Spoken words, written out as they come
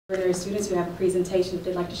Ordinary students who have a presentation that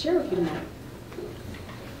they'd like to share with you tonight.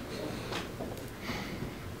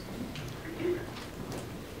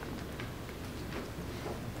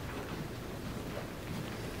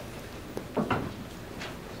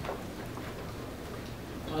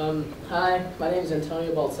 Hi, my name is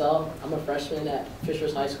Antonio Baltzell. I'm a freshman at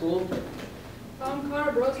Fishers High School. I'm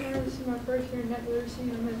Connor Brosner. This is my first year in net literacy,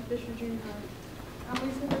 and I'm at Fishers Junior High. I'm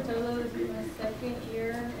Lisa Bertolo. This is my second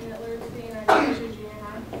year in net literacy, and I'm at Fishers Junior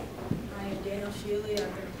High. I am Daniel Shealy. I've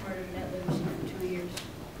been a part of net literacy for 2 years.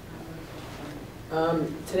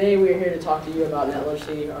 Today we are here to talk to you about net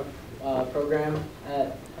literacy, our program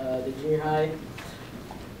at the junior high.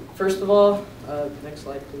 First of all, next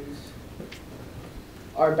slide please.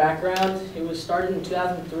 Our background, it was started in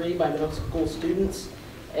 2003 by middle school students,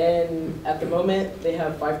 and at the moment they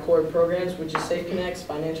have 5 core programs, which is Safe Connects,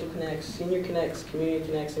 Financial Connects, Senior Connects, Community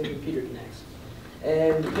Connects, and Computer Connects.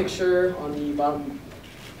 And the picture on the bottom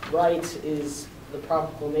right is the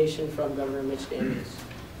proclamation from Governor Mitch Daniels.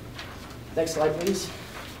 Next slide, please.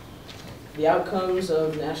 The outcomes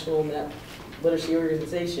of National Net Literacy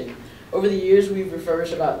Organization. Over the years, we've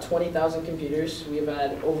refurbished about 20,000 computers. We have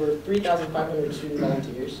had over 3,500 student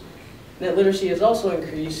volunteers. Net literacy has also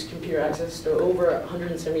increased computer access to over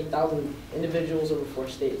 170,000 individuals over 4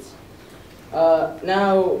 states.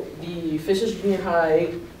 Now, the Fishers Junior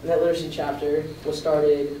High Net Literacy chapter was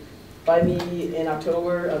started by me in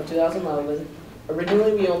October of 2011.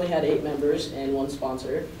 Originally, we only had 8 members and 1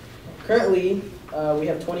 sponsor. Currently, we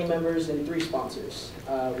have 20 members and 3 sponsors.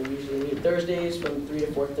 We usually meet Thursdays from 3 to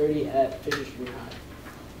 4:30 at Fishers Junior High.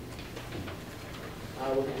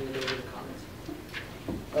 We'll hand it over to comments.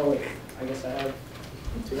 Oh wait, I guess I have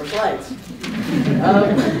 2 more slides.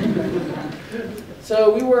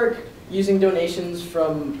 So we work using donations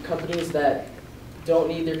from companies that don't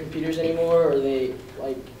need their computers anymore, or they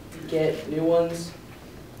get new ones.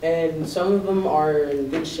 And some of them are in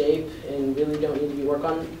good shape and really don't need to be worked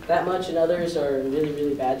on that much, and others are in really,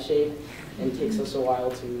 really bad shape, and it takes us a while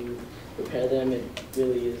to repair them. It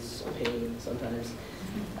really is a pain sometimes.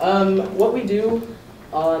 What we do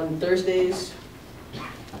on Thursdays,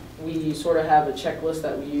 we sort of have a checklist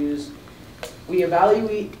that we use. We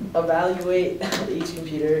evaluate each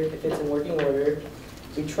computer if it's in working order.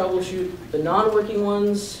 We troubleshoot the non-working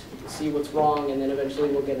ones, see what's wrong, and then eventually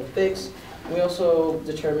we'll get it fixed. We also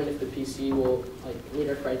determine if the PC will meet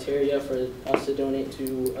our criteria for us to donate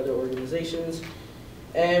to other organizations.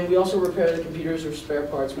 And we also repair the computers or spare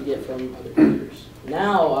parts we get from other computers.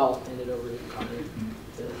 Now I'll hand it over to Connor.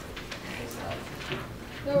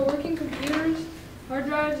 So working computers, hard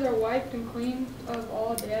drives are wiped and cleaned of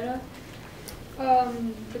all data.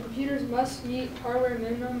 The computers must meet hardware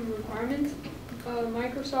minimum requirements.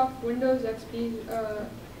 Microsoft Windows XP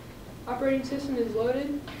operating system is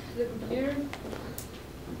loaded to the computer.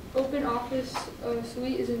 Open Office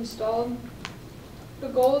Suite is installed. The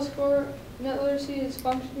goals for net literacy is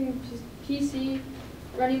functioning PC,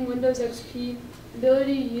 running Windows XP,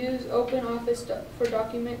 ability to use Open Office for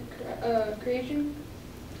document creation,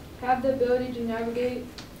 have the ability to navigate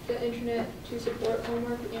the internet to support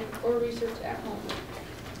homework or research at home.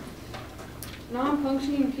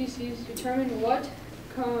 Non-functioning PCs determine what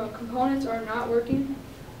components are not working.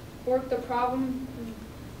 Work the problem.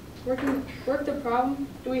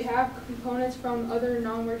 Do we have components from other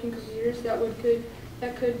non-working computers that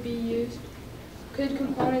could be used? Could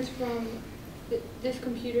components from this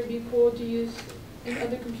computer be pulled to use in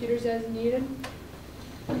other computers as needed?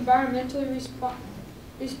 Environmentally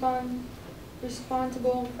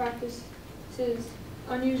responsible practices.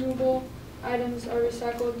 Unusable items are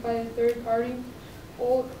recycled by a third party.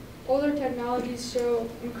 Older technologies show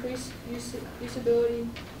increased usability.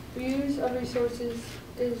 Reuse of resources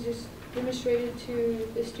is just demonstrated to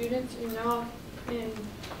the students, and now I'm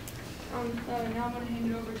going to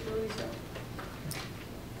hand it over to Lisa.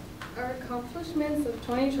 Our accomplishments of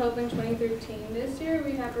 2012 and 2013. This year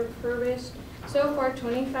we have refurbished so far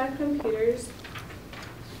 25 computers.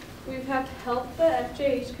 We've helped the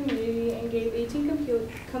FJH community and gave 18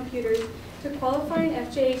 computers to qualifying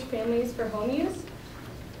FJH families for home use.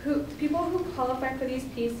 People who qualify for these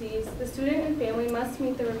PCs, the student and family must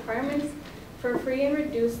meet the requirements for free and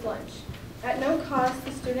reduced lunch. At no cost,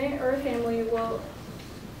 the student or family will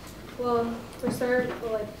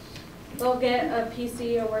get a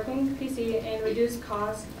PC, a working PC, and reduced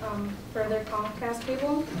cost for their Comcast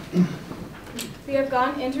cable. We have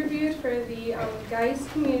interviewed for the Geist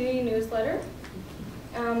Community Newsletter.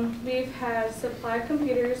 We've had supplied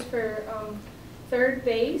computers for third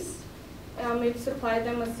base. We've supplied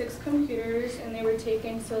them with 6 computers, and they were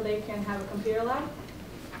taken so they can have a computer lab.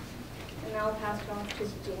 And now I'll pass it off to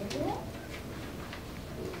Daniel.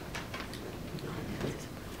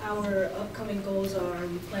 Our upcoming goals are,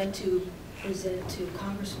 we plan to present to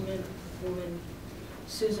Congresswoman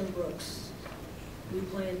Susan Brooks. We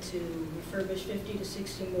plan to refurbish 50 to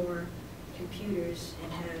 60 more computers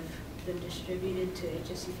and have them distributed to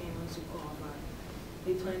HSC families who qualify.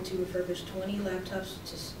 We plan to refurbish 20 laptops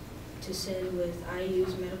to send with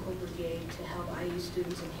IU's Medical Brigade to help IU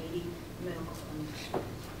students in Haiti medical funds.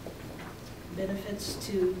 Benefits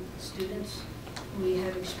to students. We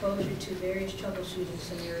have exposure to various troubleshooting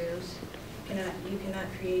scenarios. You cannot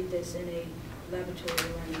create this in a laboratory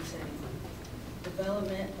learning setting.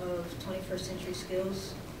 Development of 21st century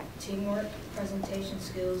skills, teamwork, presentation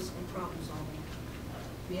skills, and problem solving.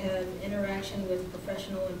 We have interaction with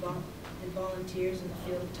professional and volunteers in the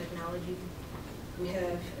field of technology. We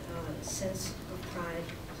have a sense of pride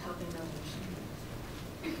helping others.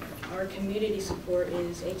 Our community support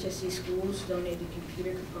is HSC schools donated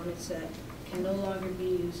computer components that can no longer be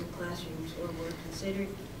used in classrooms or were considered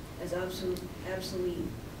as obsolete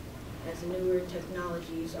as newer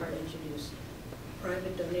technologies are introduced.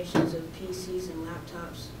 Private donations of PCs and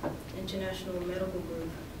laptops. International Medical Group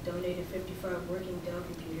donated 55 working Dell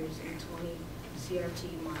computers and 20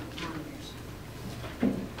 CRT monitors.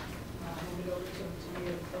 Hand it over to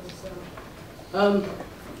you to close this out.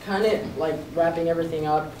 Kind of like wrapping everything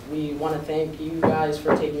up, we want to thank you guys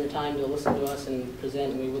for taking your time to listen to us and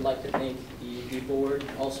present. We would like to thank the board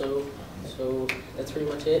also. So that's pretty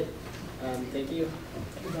much it. Thank you.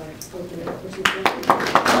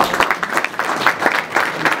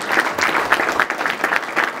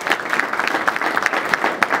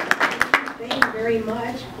 Thank you very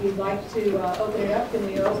much. We'd like to open it up. Can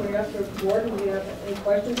we open it up to the board? Do you have any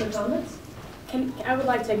questions or comments? I would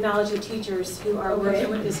like to acknowledge the teachers who are working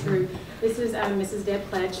with this group. This is Mrs. Deb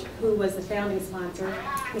Pletch, who was the founding sponsor,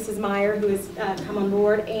 Mrs. Meyer, who has come on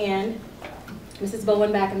board, and Mrs.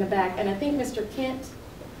 Bowen back in the back. And I think Mr. Kent,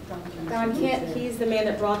 Don Kent, he's the man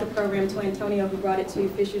that brought the program to Antonio, who brought it to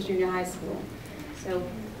Fishers Junior High School. So,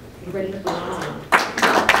 you ready to begin?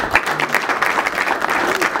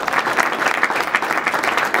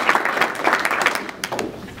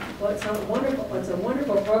 Well, it's a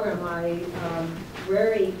wonderful program.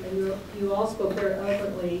 You all spoke very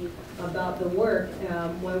eloquently about the work.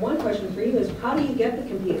 My one question for you is, how do you get the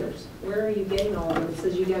computers? Where are you getting all of them? It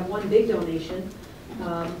says you have one big donation,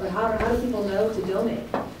 but how do people know to donate?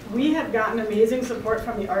 We have gotten amazing support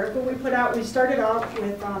from the article we put out. We started off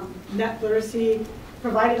with Net Literacy,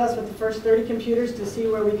 provided us with the first 30 computers to see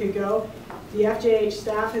where we could go. The FJH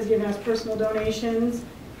staff has given us personal donations,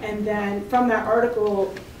 and then from that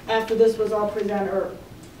article, after this was all presented or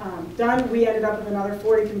done, we ended up with another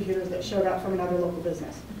 40 computers that showed up from another local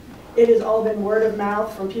business. It has all been word of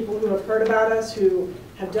mouth from people who have heard about us, who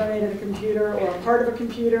have donated a computer or a part of a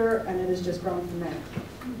computer, and it has just grown from there.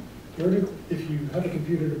 If you have a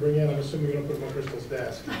computer to bring in, I'm assuming you're going to put them on Crystal's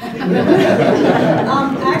desk.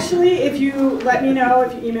 Actually, if you let me know,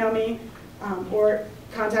 if you email me, or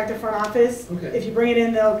contact the front office, okay. If you bring it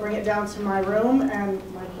in, they'll bring it down to my room, and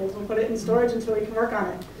my kids will put it in storage until we can work on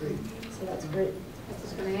it. Great. So that's great. I was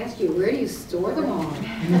just going to ask you, where do you store them all?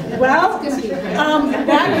 Well,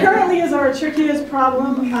 that currently is our trickiest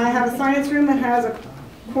problem. I have a science room that has a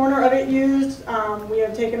corner of it used. We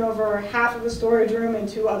have taken over half of the storage room and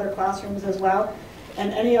 2 other classrooms as well,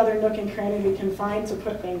 and any other nook and cranny we can find to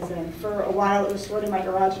put things in. For a while it was stored in my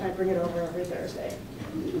garage, and I bring it over every Thursday.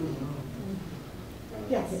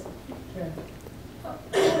 Yes? I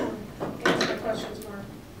guess my question's more,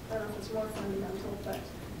 I don't know if it's more fundamental, but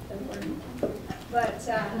important. But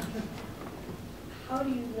how do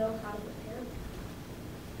you know how to prepare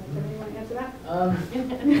them? Does anyone answer that?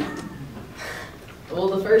 Well,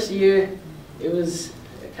 the first year, it was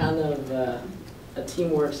kind of a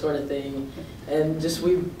teamwork sort of thing, and just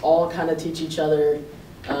we all kind of teach each other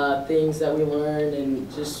things that we learned,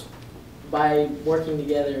 and just by working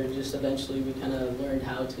together, just eventually we kind of learned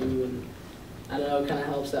how to, and I don't know, it kind of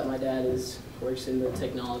helps that my dad works in the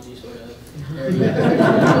technology sort of area.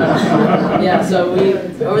 Yeah, so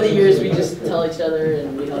over the years, we just tell each other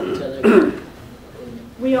and we help each other.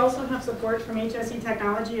 We also have support from HSE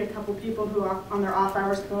Technology, a couple people who on their off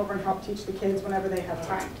hours come over and help teach the kids whenever they have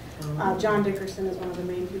time. John Dickerson is one of the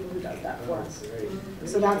main people who does that for us.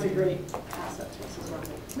 So that's a great asset to us as well.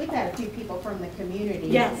 We've had a few people from the community.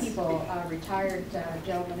 Yes. People, retired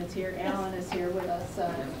gentleman is here. Alan is here with us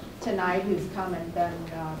tonight, who's come and been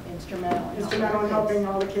instrumental In helping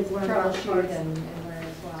all the kids learn about troubleshoot parts. and learn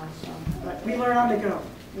as well. So, But we learn on the go.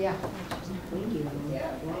 yeah. Thank you.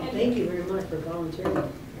 Well, thank you very much for volunteering.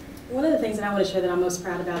 One of the things that I want to share that I'm most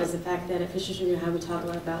proud about is the fact that at Fishers Junior High we talk a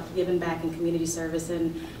lot about giving back in community service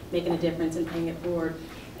and making a difference and paying it forward.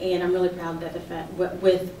 And I'm really proud that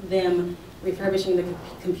with them refurbishing the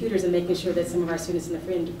computers and making sure that some of our students in the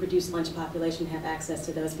free and reduced lunch population have access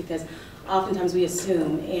to those, because oftentimes we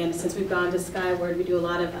assume, and since we've gone to Skyward, we do a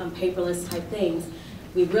lot of paperless type things,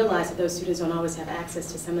 we realize that those students don't always have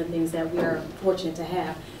access to some of the things that we are fortunate to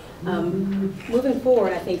have. Moving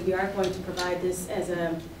forward, I think we are going to provide this as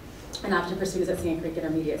an option for students at Sand Creek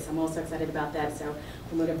Intermediate, so I'm also excited about that. So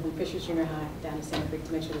we're moving from Fishers Junior High down to Sand Creek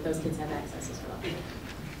to make sure that those kids have access as well.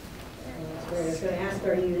 I was going to ask,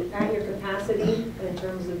 are you at your capacity in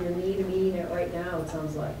terms of your meeting it right now, it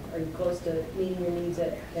sounds like? Are you close to meeting your needs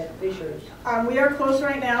at Fishers? We are close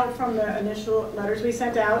right now from the initial letters we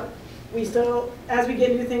sent out. We still, as we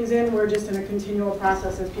get new things in, we're just in a continual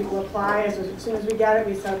process as people apply. As soon as we get it,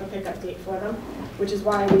 we set up a pickup date for them, which is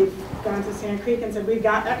why we've gone to Sand Creek and said we've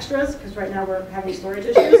got extras, because right now we're having storage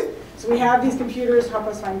issues. So we have these computers, help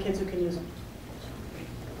us find kids who can use them.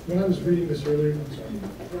 When I was reading this earlier, I'm sorry.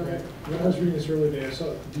 When I was reading this earlier today, I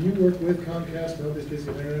saw, do you work with Comcast to help these kids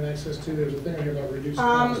get internet access to? There's a thing here about reduced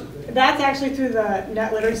cost. That's actually through the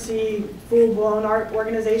Net Literacy full-blown art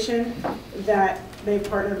organization that they've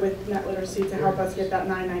partnered with Net Literacy to help us get that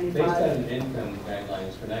 $9.95. Based on income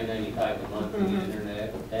guidelines for $9.95 a month, you get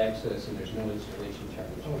internet access, and there's no installation charge.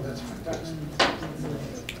 Oh, that's fantastic.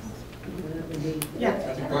 Yeah.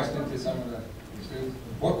 That's a question to some of the students.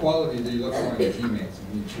 What quality do you look for in your teammates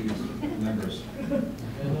when you choose members?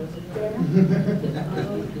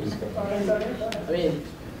 I mean,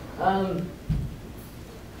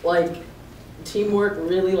 like teamwork,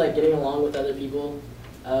 really like getting along with other people,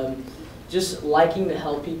 just liking to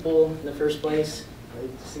help people in the first place,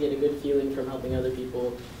 like, just to get a good feeling from helping other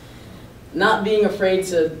people, not being afraid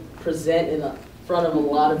to present in front of a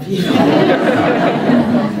lot of people,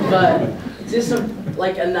 but just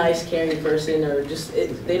like a nice, caring person, or just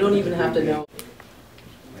they don't even have to know.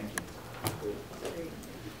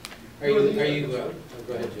 Are you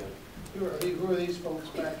go ahead, Joe. Who are these folks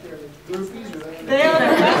back there? Groupies, or They are the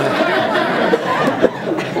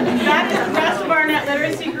that is the rest of our Net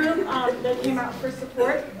Literacy group that came out for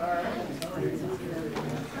support.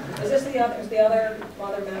 Is this the other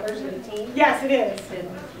members of the team? Yes, it is. And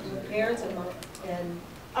parents and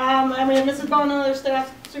I mean, Mrs. Bono, their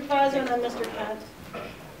staff supervisor, and then Mr. Kent.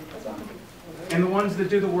 And the ones that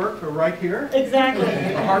do the work are right here? Exactly.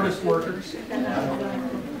 The hardest workers.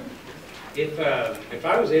 If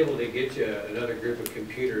I was able to get you another group of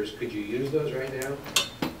computers, could you use those right now?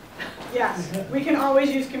 Yes, we can always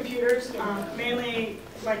use computers. Mainly,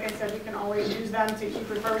 like I said, we can always use them to keep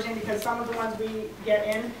refurbishing because some of the ones we get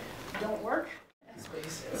in don't work.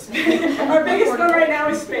 Our biggest one right now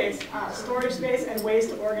is space, storage space and ways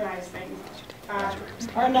to organize things.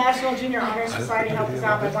 Our National Junior Honor Society helped us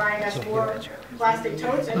out by buying us 4 plastic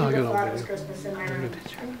totes, and we thought it was Christmas in there, and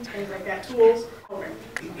things like that, tools. Well,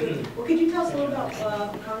 could you tell us a little about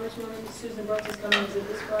Congresswoman Susan Brooks is coming? Is it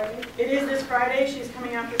this Friday? It is this Friday. She's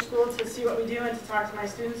coming after school to see what we do and to talk to my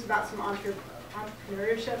students about some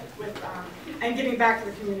entrepreneurship with, and giving back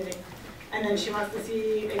to the community. And then she wants to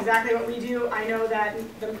see exactly what we do. I know that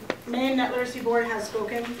the Maine Net Literacy Board has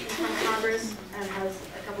spoken in front of Congress and has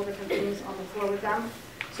a couple different things on the floor with them.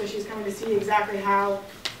 So she's coming to see exactly how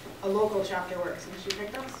a local chapter works, and she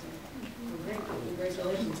picked us. Great,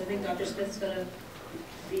 congratulations. I think Dr. Smith's going to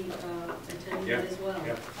be attending that as well.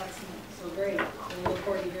 Yep. So great. And we look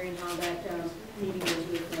forward to hearing how that meeting goes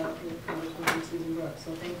with Congresswoman Susan Brooks.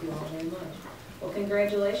 So thank you all very much. Well,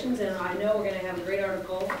 congratulations, and I know we're going to have a great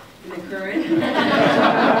article in the Current.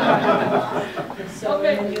 So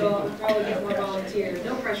you'll probably get more volunteers.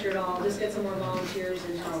 No pressure at all. Just get some more volunteers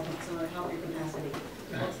and help your capacity.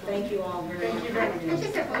 Well, thank you all very much. I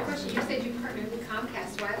just have one question. You said you partnered with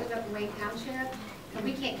Comcast. So I live up in Wayne Township, and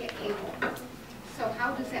we can't get cable. So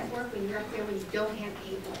how does that work when you're up there when you don't have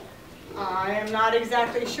cable? I am not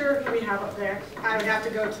exactly sure who we have up there. I would have to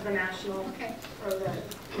go to the national or the.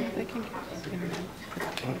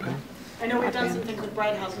 I know we've done some things with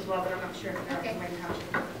Bright House as well, but I'm not sure if they're up in Wayne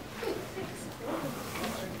Township.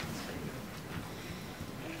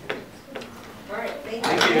 All right, thank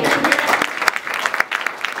you.